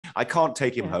I can't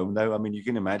take him home though. I mean, you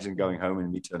can imagine going home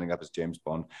and me turning up as James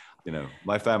Bond. You know,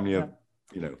 my family are,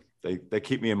 you know, they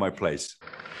keep me in my place.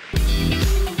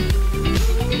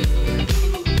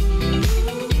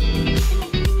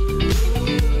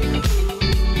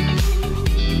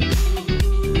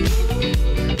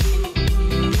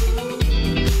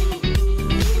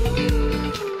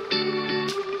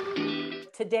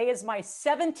 Today is my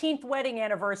 17th wedding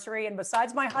anniversary, and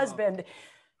besides my husband,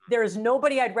 there is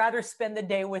nobody I'd rather spend the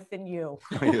day with than you.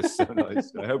 You're so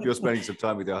nice. I hope you're spending some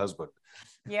time with your husband.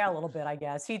 Yeah, a little bit, I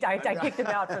guess. I kicked him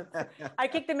out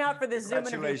for the Zoom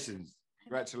interview. Congratulations.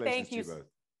 Congratulations to you both.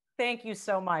 Thank you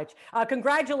so much.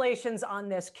 Congratulations on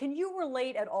this. Can you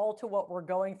relate at all to what we're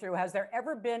going through? Has there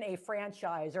ever been a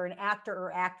franchise or an actor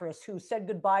or actress who said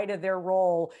goodbye to their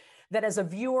role that as a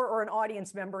viewer or an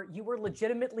audience member, you were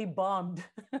legitimately bummed?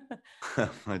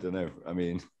 I don't know. I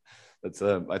mean, that's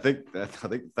I think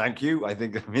thank you. I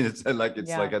think, I mean, it's like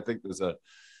I think there's a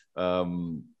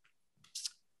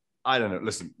I don't know.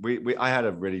 Listen, I had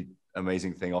a really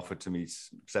amazing thing offered to me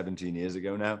 17 years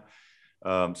ago now.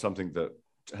 Something that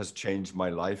has changed my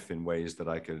life in ways that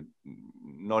I could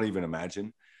not even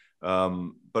imagine.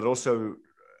 But also,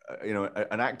 you know,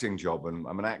 an acting job, and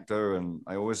I'm an actor, and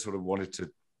I always sort of wanted to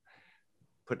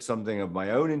put something of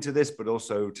my own into this, but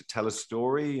also to tell a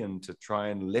story and to try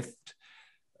and lift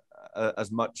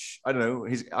as much. I don't know.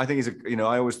 I think he's a, you know,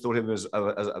 I always thought him as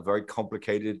a very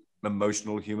complicated,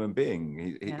 emotional human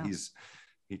being.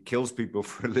 He kills people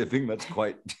for a living. That's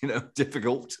quite, you know,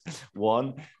 difficult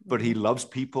one, but he loves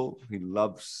people. He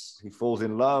falls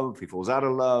in love. He falls out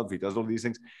of love. He does all these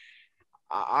things.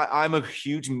 I'm a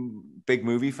huge, big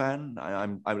movie fan.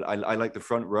 I like the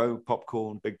front row,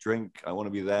 popcorn, big drink. I want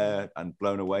to be there and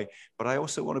blown away, but I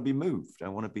also want to be moved. I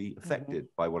want to be affected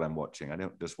by what I'm watching. I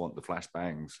don't just want the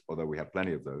flashbangs, although we have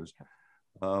plenty of those.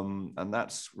 And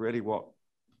that's really what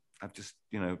I've just,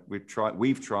 you know, we've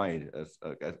tried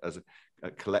as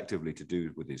collectively to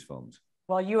do with these films.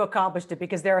 Well, you accomplished it,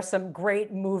 because there are some great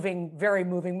very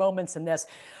moving moments in this.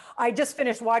 I just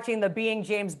finished watching the Being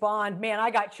James Bond. Man, I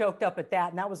got choked up at that,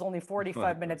 and that was only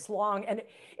 45 minutes long. And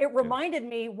it reminded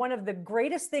me, one of the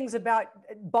greatest things about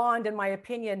Bond, in my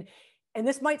opinion, and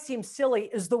this might seem silly,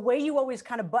 is the way you always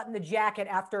kind of button the jacket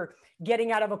after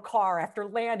getting out of a car, after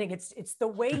landing. It's the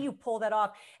way you pull that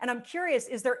off. And I'm curious,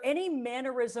 is there any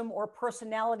mannerism or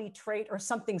personality trait or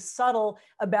something subtle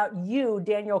about you,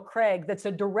 Daniel Craig, that's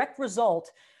a direct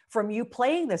result from you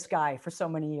playing this guy for so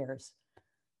many years?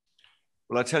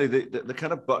 Well, I tell you, the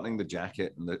kind of buttoning the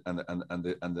jacket and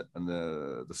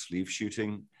the sleeve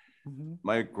shooting.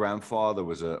 My grandfather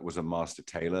was a master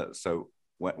tailor, so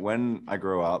when I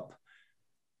grew up,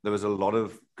 there was a lot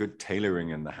of good tailoring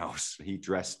in the house. He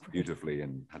dressed beautifully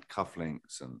and had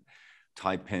cufflinks and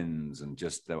tie pins, and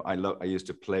just I used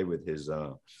to play with his.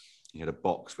 He had a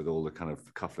box with all the kind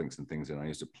of cufflinks and things in. I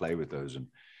used to play with those, and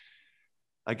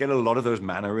I get a lot of those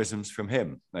mannerisms from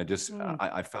him. I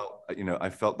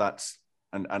felt that's.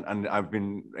 And I've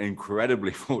been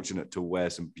incredibly fortunate to wear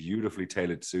some beautifully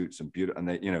tailored suits and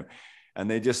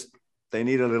they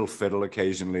need a little fiddle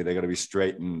occasionally. They got to be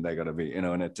straightened. They got to be, you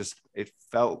know, and it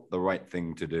felt the right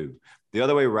thing to do. The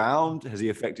other way around, has he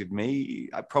affected me?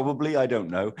 I don't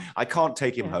know. I can't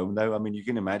take him home though. I mean, you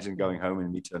can imagine going home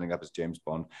and me turning up as James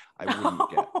Bond. I wouldn't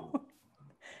get,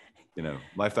 you know,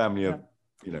 my family are,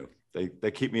 you know,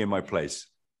 they keep me in my place.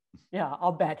 Yeah,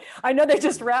 I'll bet. I know they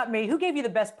just wrapped me. Who gave you the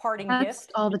best parting gift? That's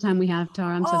all the time we have,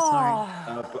 Tara. I'm so sorry.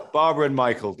 Barbara and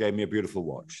Michael gave me a beautiful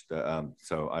watch.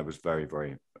 So I was very,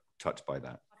 very touched by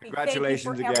that.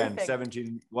 Congratulations again. Everything.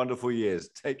 17 wonderful years.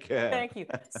 Take care. Thank you.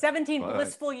 17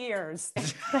 blissful years.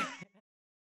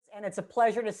 And it's a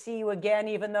pleasure to see you again,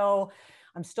 even though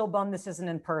I'm still bummed this isn't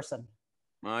in person.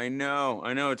 I know.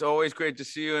 It's always great to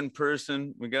see you in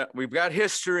person. We've got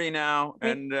history now,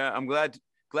 and I'm glad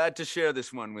to share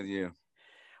this one with you.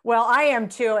 Well, I am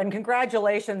too, and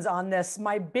congratulations on this.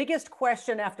 My biggest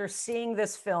question after seeing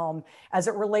this film, as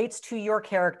it relates to your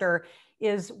character,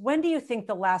 is when do you think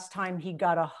the last time he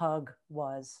got a hug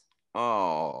was?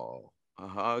 Oh, a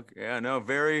hug? Yeah, no,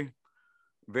 very,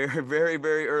 very, very,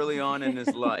 very early on in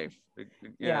his life.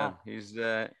 Yeah, he's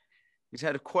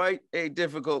had quite a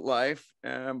difficult life,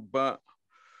 but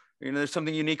you know, there's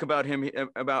something unique about him,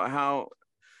 about how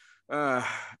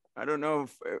I don't know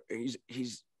if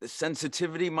the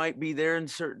sensitivity might be there in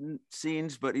certain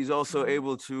scenes, but he's also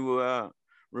able to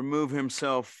remove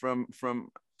himself from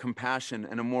compassion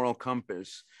and a moral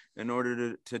compass in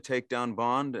order to take down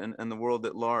Bond and the world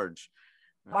at large.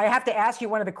 I have to ask you,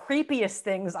 one of the creepiest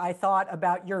things I thought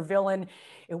about your villain,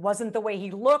 it wasn't the way he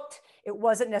looked. It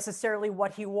wasn't necessarily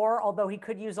what he wore, although he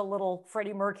could use a little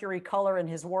Freddie Mercury color in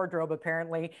his wardrobe,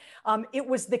 apparently. It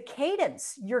was the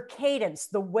cadence, your cadence,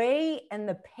 the way and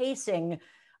the pacing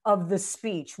of the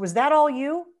speech. Was that all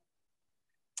you?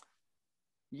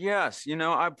 Yes, you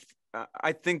know,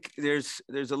 I think there's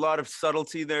a lot of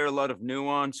subtlety there, a lot of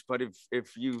nuance. But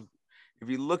if you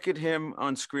look at him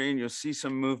on screen, you'll see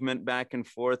some movement back and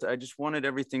forth. I just wanted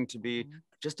everything to be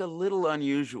just a little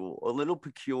unusual, a little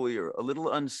peculiar, a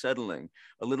little unsettling,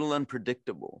 a little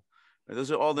unpredictable.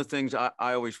 Those are all the things I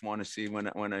always want to see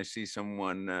when I see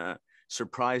someone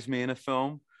surprise me in a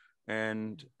film.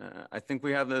 And I think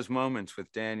we have those moments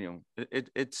with Daniel.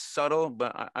 It's subtle,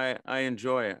 but I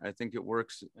enjoy it. I think it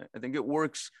works. I think it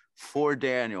works for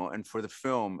Daniel and for the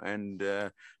film, and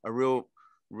a real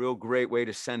great way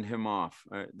to send him off.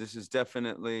 This is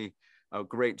definitely a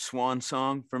great swan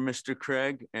song for Mr.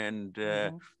 Craig. And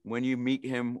when you meet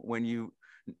him, when you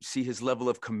see his level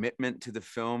of commitment to the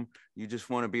film, you just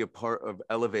want to be a part of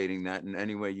elevating that in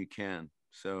any way you can.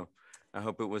 So I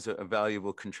hope it was a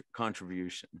valuable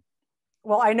contribution.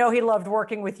 Well, I know he loved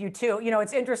working with you too. You know,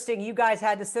 it's interesting. You guys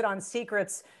had to sit on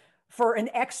Secrets for an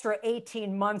extra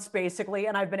 18 months, basically.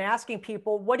 And I've been asking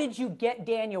people, what did you get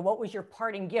Daniel? What was your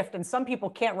parting gift? And some people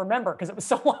can't remember because it was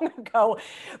so long ago.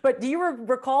 But do you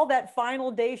recall that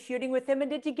final day shooting with him? And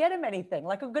did you get him anything,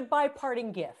 like a goodbye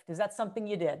parting gift? Is that something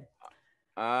you did?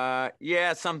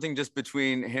 Yeah, something just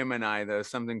between him and I, though,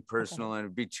 something personal, and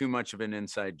it'd be too much of an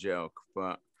inside joke.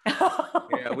 But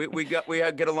yeah, we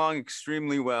get along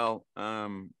extremely well.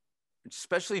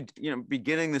 Especially, you know,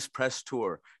 beginning this press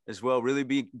tour as well, really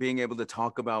being able to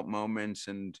talk about moments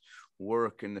and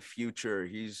work in the future.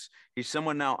 He's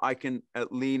someone now I can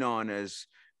lean on as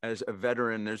a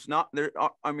veteran.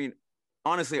 I mean,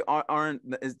 honestly,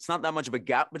 it's not that much of a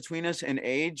gap between us in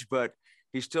age, but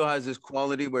he still has this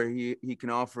quality where he can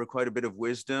offer quite a bit of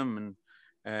wisdom,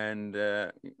 and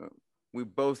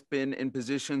we've both been in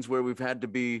positions where we've had to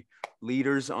be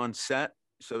leaders on set.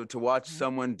 So to watch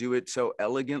someone do it so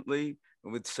elegantly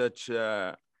with such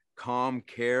calm,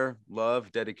 care,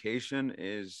 love, dedication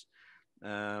is,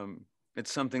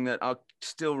 it's something that I'll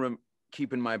still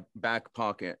keep in my back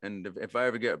pocket. And if I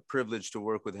ever get privileged to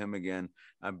work with him again,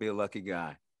 I'd be a lucky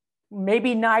guy.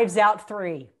 Maybe Knives Out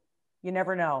 3. You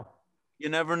never know. You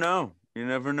never know. You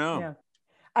never know. Yeah.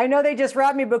 I know they just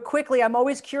wrapped me, but quickly, I'm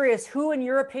always curious, who in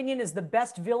your opinion is the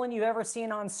best villain you've ever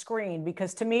seen on screen?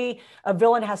 Because to me, a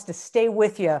villain has to stay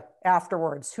with you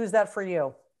afterwards. Who's that for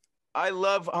you? I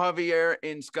love Javier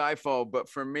in Skyfall, but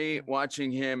for me, watching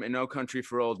him in No Country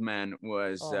for Old Men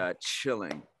was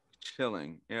chilling.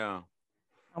 Yeah.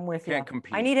 I'm with you. Can't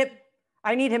compete. I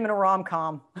need him in a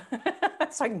rom-com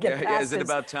so I can get past yeah, is it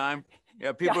about time?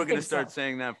 Yeah, people are going to start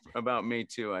saying that about me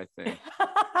too, I think.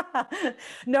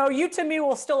 No, you to me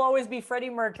will still always be Freddie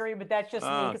Mercury, but that's just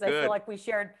me because I feel like we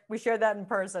shared that in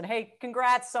person. Hey,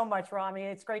 congrats so much, Rami.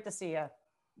 It's great to see you.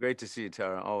 Great to see you,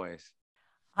 Tara, always.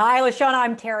 Hi, Lashana.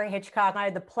 I'm Tara Hitchcock. I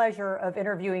had the pleasure of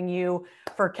interviewing you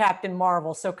for Captain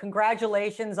Marvel. So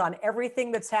congratulations on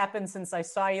everything that's happened since I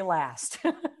saw you last.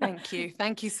 Thank you.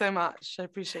 Thank you so much. I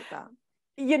appreciate that.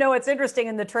 You know, it's interesting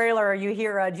in the trailer, you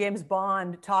hear James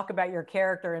Bond talk about your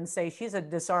character and say she's a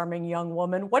disarming young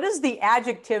woman. What is the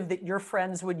adjective that your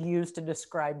friends would use to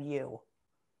describe you?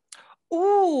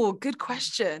 Oh, good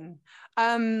question.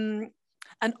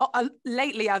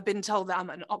 Lately I've been told that I'm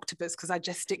an octopus because I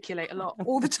gesticulate a lot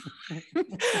all the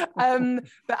time.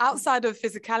 But outside of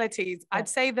physicalities, I'd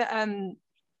say that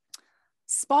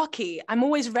sparky. I'm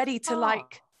always ready to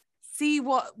see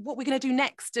what we're going to do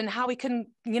next and how we can,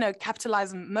 you know,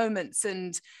 capitalize on moments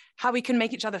and how we can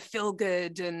make each other feel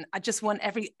good. And I just want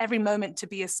every moment to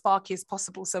be as sparky as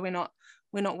possible, so we're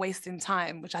not wasting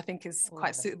time, which I think is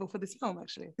quite suitable for this film,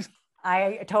 actually.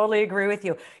 I totally agree with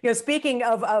you. You know, speaking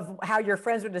of how your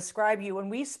friends would describe you, when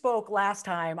we spoke last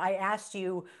time, I asked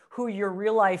you who your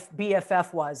real life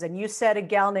BFF was, and you said a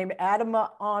gal named Adama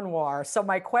Anwar. So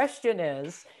my question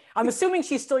is, I'm assuming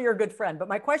she's still your good friend, but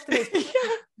my question is,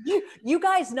 you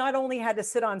guys not only had to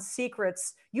sit on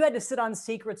Secrets, you had to sit on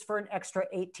Secrets for an extra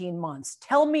 18 months.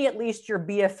 Tell me at least your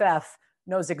BFF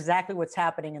knows exactly what's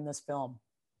happening in this film.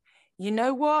 You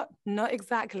know what? Not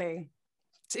exactly.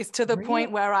 It's to the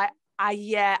point where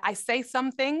I say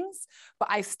some things, but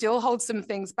I still hold some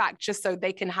things back just so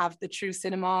they can have the true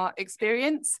cinema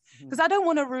experience, because I don't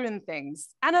want to ruin things.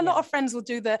 And a lot of friends will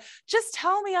do just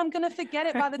tell me, I'm going to forget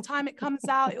it by the time it comes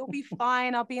out. It'll be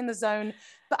fine. I'll be in the zone.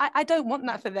 But I don't want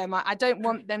that for them. I don't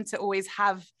want them to always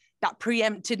have that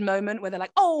preempted moment where they're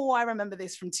like, oh, I remember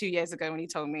this from 2 years ago when he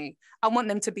told me. I want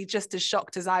them to be just as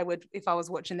shocked as I would if I was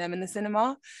watching them in the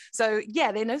cinema. So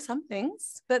yeah, they know some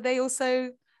things, but they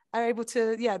also are able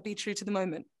to, yeah, be true to the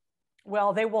moment.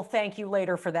 Well, they will thank you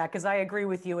later for that, because I agree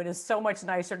with you. It is so much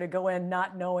nicer to go in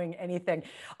not knowing anything.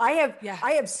 I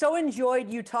have so enjoyed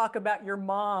you talk about your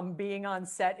mom being on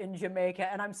set in Jamaica,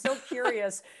 and I'm so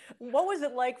curious, what was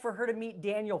it like for her to meet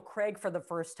Daniel Craig for the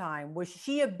first time? Was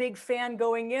she a big fan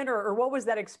going in, or what was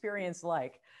that experience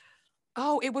like?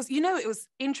 Oh, it was, you know, it was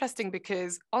interesting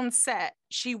because on set,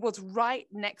 she was right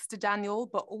next to Daniel,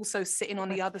 but also sitting on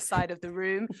the other side of the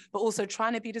room, but also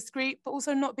trying to be discreet, but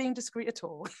also not being discreet at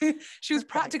all. She was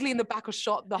practically in the back of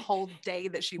shot the whole day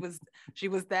that she was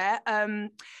there.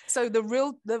 So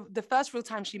the first real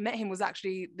time she met him was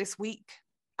actually this week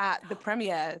at the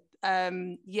premiere.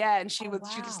 And she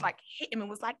just like hit him and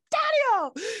was like,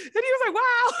 Daniel! And he was like,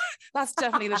 wow, that's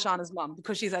definitely Lashana's mom,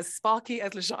 because she's as sparky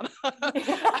as Lashana.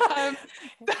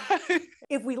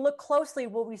 If we look closely,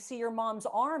 will we see your mom's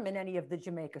arm in any of the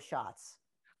Jamaica shots?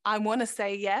 I want to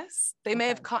say yes. They may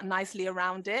have cut nicely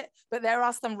around it, but there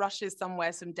are some rushes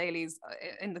somewhere, some dailies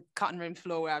in the cutting room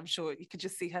floor where I'm sure you could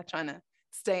just see her trying to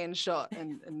stay in shot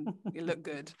and you look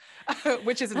good,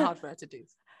 which isn't hard for her to do.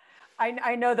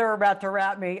 I know they're about to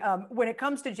wrap me. When it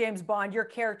comes to James Bond, your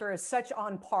character is such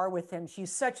on par with him.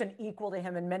 She's such an equal to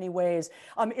him in many ways.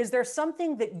 Is there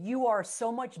something that you are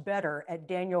so much better at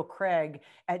Daniel Craig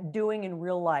at doing in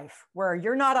real life, where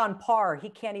you're not on par?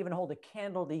 He can't even hold a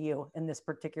candle to you in this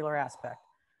particular aspect.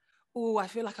 Oh, I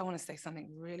feel like I want to say something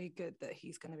really good that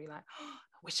he's going to be like, oh,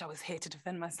 I wish I was here to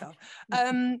defend myself.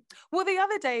 Well, the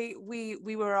other day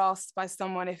we were asked by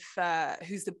someone if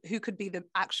who could be the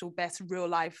actual best real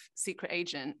life secret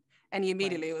agent, and he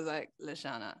immediately was like,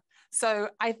 Lashana. So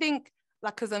I think,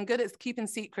 like, because I'm good at keeping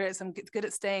secrets, I'm good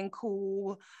at staying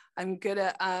cool, I'm good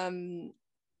at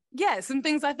some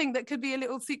things I think that could be a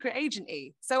little secret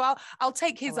agent-y. So I'll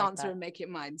take his answer and make it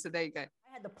mine. So there you go.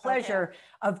 I had the pleasure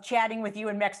of chatting with you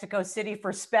in Mexico City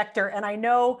for Spectre, and I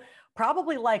know,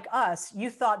 probably like us, you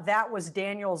thought that was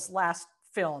Daniel's last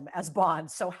film as Bond.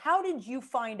 So how did you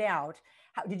find out?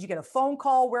 How did you get a phone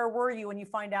call? Where were you when you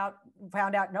found out,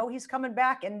 no, he's coming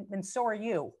back, and so are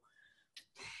you?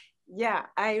 Yeah,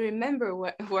 I remember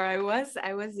where I was.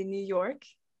 I was in New York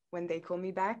when they called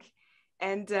me back.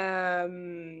 And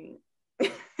it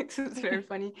was very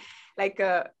funny. Like,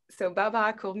 so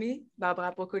Barbara called me,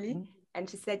 Barbara Broccoli, and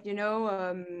she said, you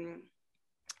know,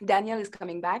 Daniel is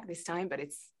coming back this time, but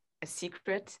it's a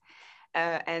secret,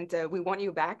 and we want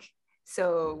you back.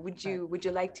 So would you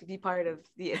like to be part of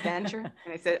the adventure?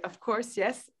 And I said, of course,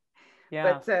 yes.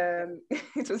 Yeah. But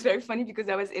it was very funny because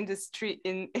I was in the street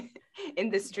in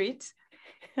the street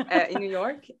in New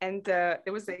York, and there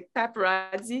was a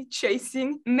paparazzi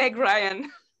chasing Meg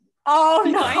Ryan. Oh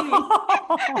behind me.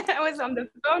 I was on the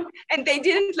phone, and they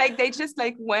didn't like. They just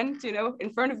like went, you know,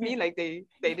 in front of me. Like they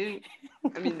didn't.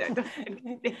 I mean,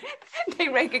 they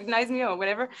recognized me or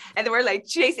whatever, and they were like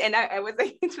chase. And I was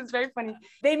like, it was very funny.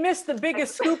 They missed the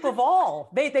biggest scoop of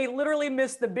all. They literally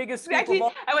missed the biggest scoop of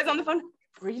all. I was on the phone.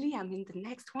 Really? I'm in the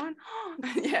next one?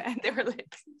 Yeah, and they were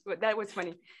like, that was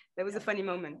funny. That was a funny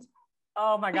moment.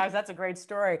 Oh my gosh, that's a great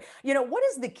story. You know, what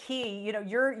is the key? You know,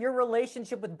 your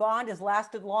relationship with Bond has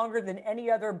lasted longer than any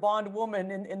other Bond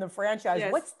woman in the franchise. Yes.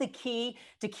 What's the key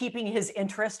to keeping his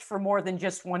interest for more than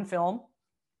just one film?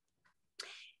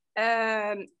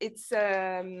 It's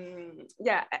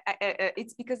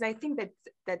because I think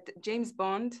that James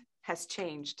Bond has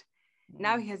changed.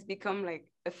 Now he has become like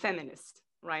a feminist,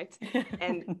 right?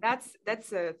 And that's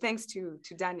thanks to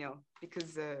Daniel,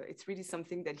 because it's really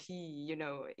something that he, you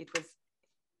know, it was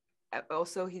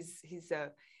also his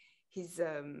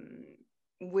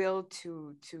will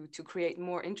to create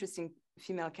more interesting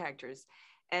female characters,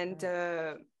 and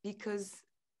because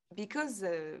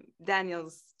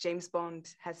Daniel's James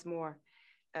Bond has more,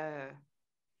 I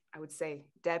would say,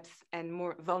 depth and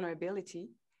more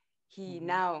vulnerability. He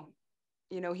now,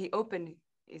 you know, he opened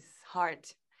his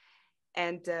heart.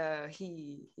 And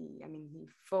he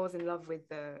falls in love with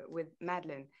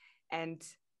Madeleine, and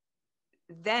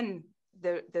then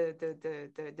the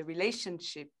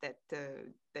relationship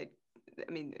the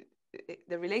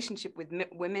relationship with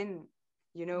women,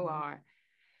 you know,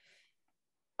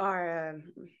 are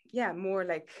more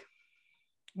like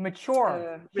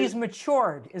mature. He's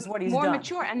matured, is what he's more done.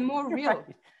 Mature and more real,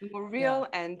 right. more real,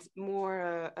 and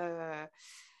more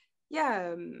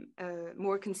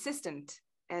more consistent.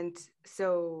 And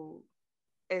so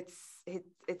it's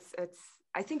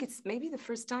I think it's maybe the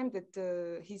first time that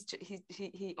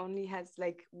he only has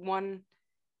like one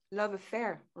love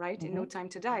affair, right? In No Time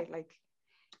to Die. Like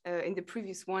in the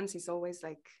previous ones, he's always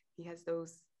like, he has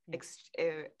those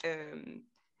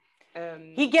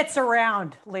he gets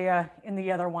around, Léa, in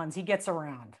the other ones. He gets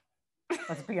around.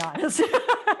 Let's be honest.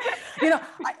 You know,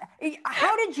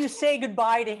 how did you say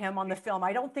goodbye to him on the film?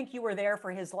 I don't think you were there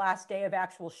for his last day of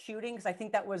actual shooting, because I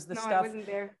think that was the stuff. No, I wasn't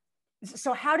there.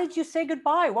 So how did you say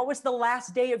goodbye? What was the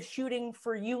last day of shooting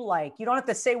for you like? You don't have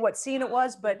to say what scene it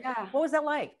was, but what was that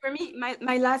like? For me,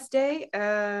 my last day,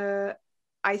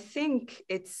 I think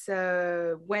it's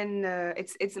when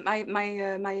it's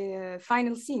my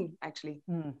final scene, actually.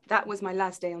 That was my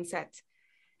last day on set.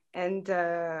 And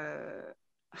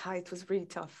it was really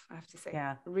tough, I have to say.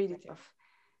 Yeah, really tough.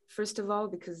 First of all,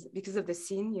 because of the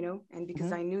scene, you know, and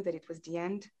because I knew that it was the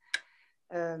end.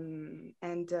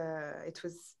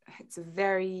 It's a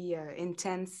very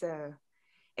intense,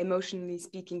 emotionally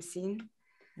speaking scene.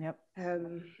 Yep.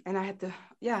 And I had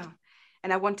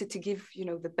and I wanted to give, you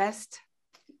know, the best.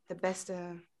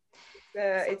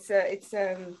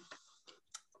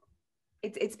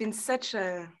 It's been such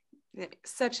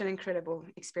an incredible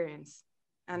experience,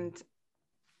 and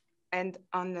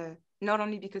on not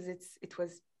only because it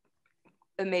was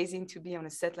amazing to be on a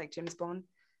set like James Bond,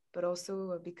 but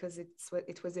also because it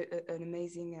was an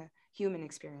amazing human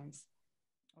experience.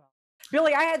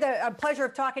 Billy, I had the pleasure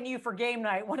of talking to you for Game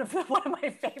Night, one of my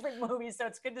favorite movies. So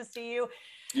it's good to see you.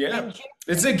 Yeah,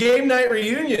 it's a game night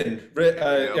reunion.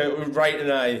 Wright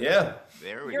and I, yeah.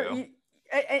 There we go.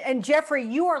 And Jeffrey,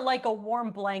 you are like a warm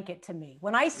blanket to me.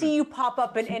 When I see you pop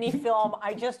up in any film,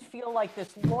 I just feel like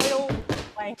this loyal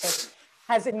blanket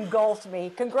has engulfed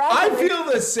me. Congratulations. I feel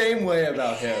the same way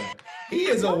about him. He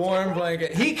is a warm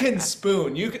blanket. He can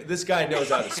spoon. This guy knows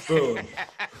how to spoon.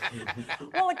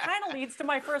 Well, it kind of leads to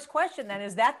my first question then.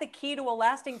 Is that the key to a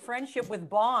lasting friendship with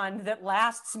Bond that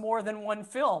lasts more than one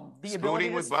film? The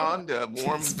Spooning with Bond,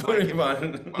 warm spooning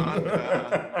Bond.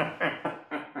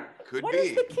 Could what be.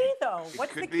 Is the key, though?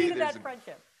 What's the key to that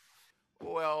friendship?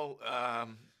 Well,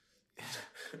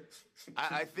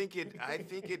 I think it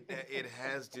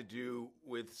has to do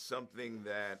with something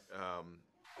that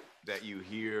that you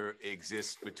hear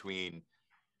exists between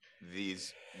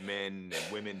these men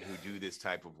and women who do this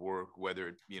type of work,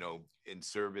 whether, you know, in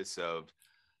service of,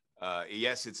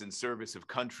 yes, it's in service of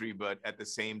country, but at the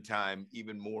same time,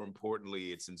 even more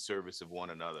importantly, it's in service of one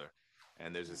another.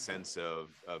 And there's a sense of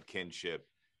kinship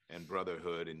and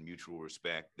brotherhood and mutual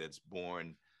respect that's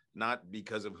born not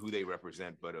because of who they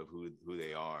represent, but of who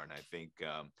they are. And I think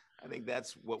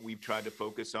that's what we've tried to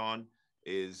focus on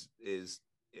is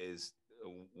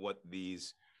what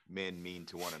these men mean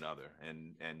to one another,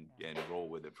 and roll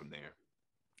with it from there.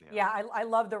 Yeah, I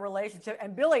love the relationship.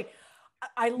 And Billy,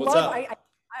 I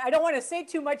don't want to say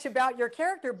too much about your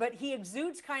character, but he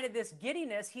exudes kind of this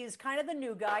giddiness. He's kind of the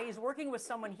new guy. He's working with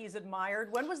someone he's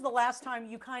admired. When was the last time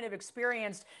you kind of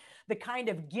experienced the kind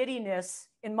of giddiness,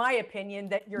 in my opinion,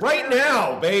 that you're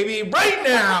now, baby, right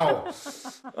now?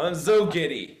 I'm so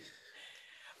giddy.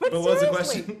 But what's the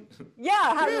question?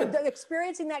 Yeah,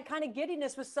 experiencing that kind of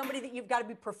giddiness with somebody that you've got to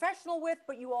be professional with,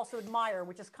 but you also admire,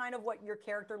 which is kind of what your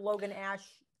character Logan Ash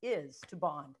is to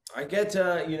Bond. I get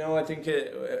to, I think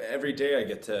every day I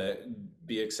get to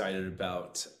be excited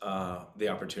about the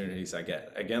opportunities I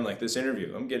get. Again, like this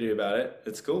interview, I'm giddy about it.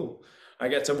 It's cool. I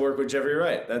get to work with Jeffrey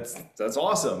Wright. That's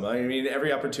awesome. I mean,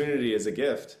 every opportunity is a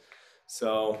gift.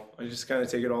 So I just kind of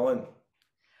take it all in.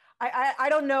 I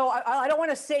don't know. I don't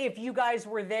want to say if you guys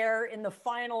were there in the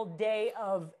final day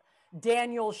of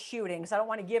Daniel's shooting, because I don't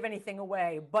want to give anything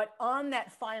away. But on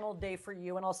that final day for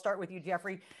you, and I'll start with you,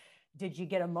 Jeffrey, did you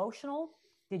get emotional?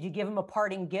 Did you give him a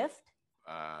parting gift?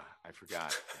 I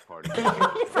forgot the parting gift.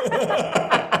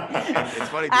 It's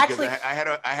funny because actually,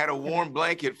 I had a warm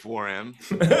blanket for him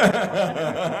at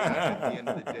the end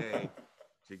of the day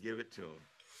to give it to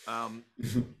him.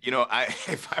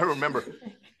 If I remember.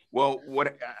 Well,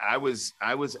 I was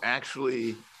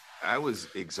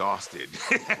exhausted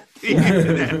at the end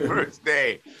of that first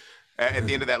day, at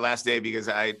the end of that last day, because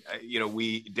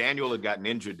Daniel had gotten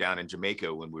injured down in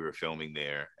Jamaica when we were filming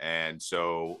there. And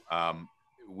so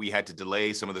we had to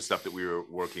delay some of the stuff that we were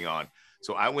working on.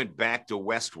 So I went back to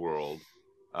Westworld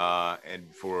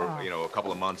and for, a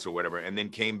couple of months or whatever, and then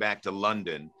came back to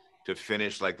London to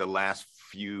finish like the last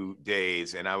few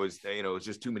days. And I was, it was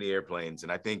just too many airplanes.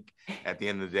 And I think at the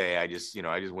end of the day, I just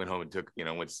went home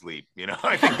and went to sleep.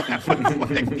 I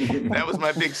think that was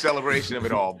my big celebration of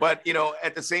it all. But,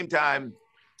 at the same time,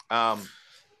 the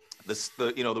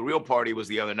real party was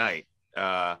the other night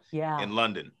in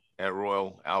London at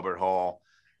Royal Albert Hall,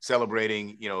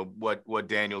 celebrating, what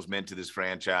Daniel's meant to this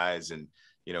franchise, and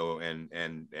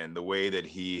and the way that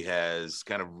he has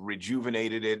kind of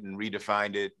rejuvenated it and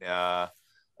redefined it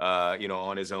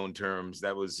on his own terms.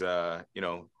 That was,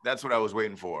 that's what I was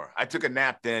waiting for. I took a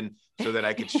nap then so that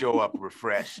I could show up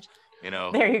refreshed,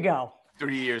 There you go.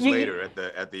 3 years later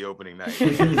at the opening night.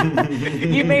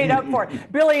 You made up for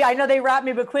it. Billy, I know they wrapped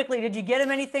me, but quickly, did you get him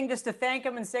anything just to thank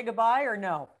him and say goodbye, or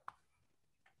no?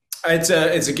 It's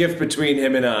a gift between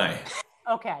him and I.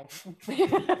 Okay.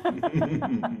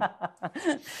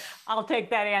 I'll take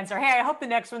that answer. Hey, I hope the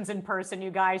next one's in person, you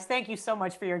guys. Thank you so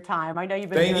much for your time. I know you've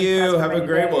been Thank you. Have a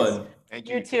great one. Thank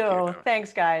you. You too.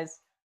 Thanks, guys.